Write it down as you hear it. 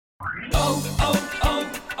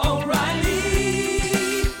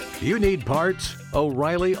O'Reilly! You need parts?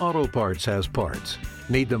 O'Reilly Auto Parts has parts.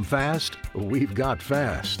 Need them fast? We've got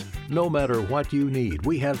fast. No matter what you need,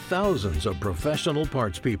 we have thousands of professional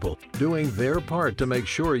parts people doing their part to make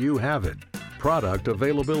sure you have it. Product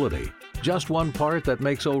availability. Just one part that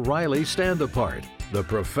makes O'Reilly stand apart. The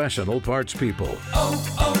professional parts people.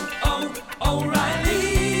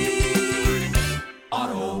 O'Reilly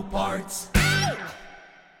Auto Parts.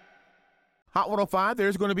 Hot 105,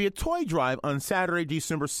 there's going to be a toy drive on Saturday,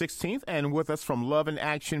 December 16th, and with us from Love and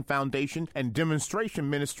Action Foundation and Demonstration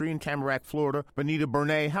Ministry in Tamarac, Florida, Bernita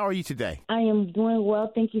Bernier. How are you today? I am doing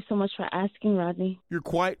well. Thank you so much for asking, Rodney. You're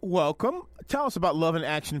quite welcome. Tell us about Love and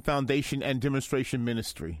Action Foundation and Demonstration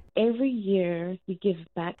Ministry. Every year we give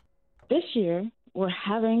back. This year, we're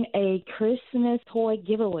having a Christmas toy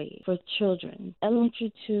giveaway for children,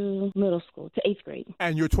 elementary to middle school, to 8th grade.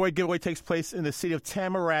 And your toy giveaway takes place in the city of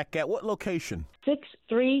Tamarac at what location?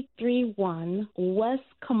 6331 West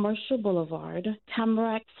Commercial Blvd,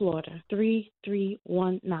 Tamarac, Florida,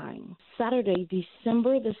 3319. Saturday,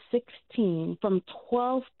 December the 16th from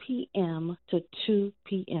 12 p.m. to 2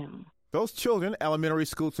 p.m. Those children, elementary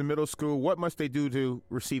school to middle school, what must they do to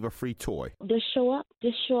receive a free toy? Just show up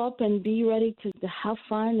and be ready to have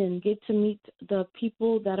fun and get to meet the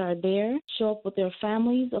people that are there. Show up with their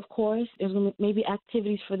families, of course. There's maybe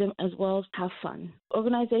activities for them as well. Have fun.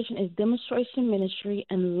 Organization is Demonstration Ministry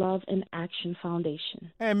and Love and Action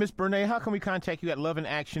Foundation. And Ms. Bernier, how can we contact you at Love and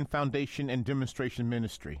Action Foundation and Demonstration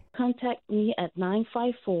Ministry? Contact me at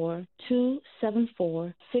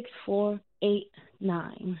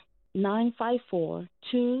 954-274-6489. 954-274-6489.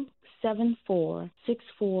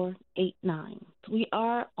 We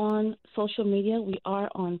are on social media. We are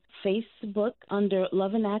on Facebook under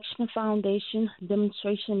Love and Action Foundation,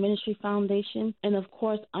 Demonstration Ministry Foundation, and of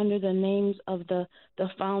course under the names of the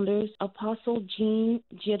founders, Apostle Jean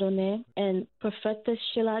Gironet and Profeta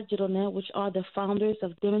Sheila Gironet, which are the founders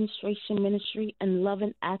of Demonstration Ministry and Love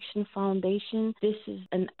and Action Foundation. This is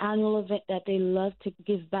an annual event that they love to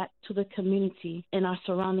give back to the community in our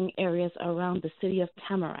surrounding areas around the city of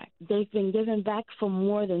Tamarac. They've been giving back for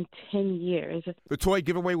more than 10 years. The toy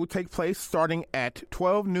giveaway will take place starting at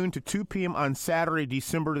 12 noon to 2 p.m. on Saturday,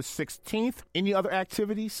 December the 16th. Any other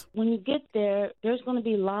activities? When you get there, there's going to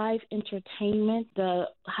be live entertainment. The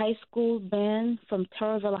high school band from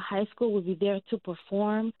Taravella High School will be there to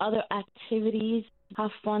perform. Other activities.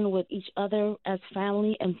 Have fun with each other as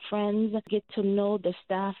family and friends. Get to know the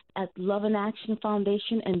staff at Love and Action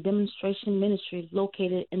Foundation and Demonstration Ministry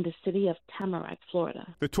located in the city of Tamarac,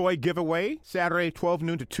 Florida. The toy giveaway, Saturday, 12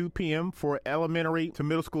 noon to 2 p.m. for elementary to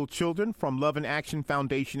middle school children from Love and Action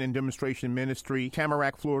Foundation and Demonstration Ministry,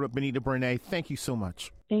 Tamarac, Florida. Bernita Bernier, thank you so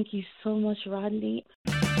much. Thank you so much, Rodney.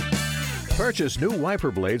 Purchase new wiper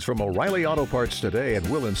blades from O'Reilly Auto Parts today and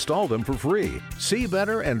we'll install them for free. See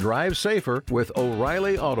better and drive safer with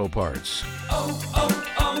O'Reilly Auto Parts.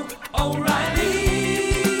 O'Reilly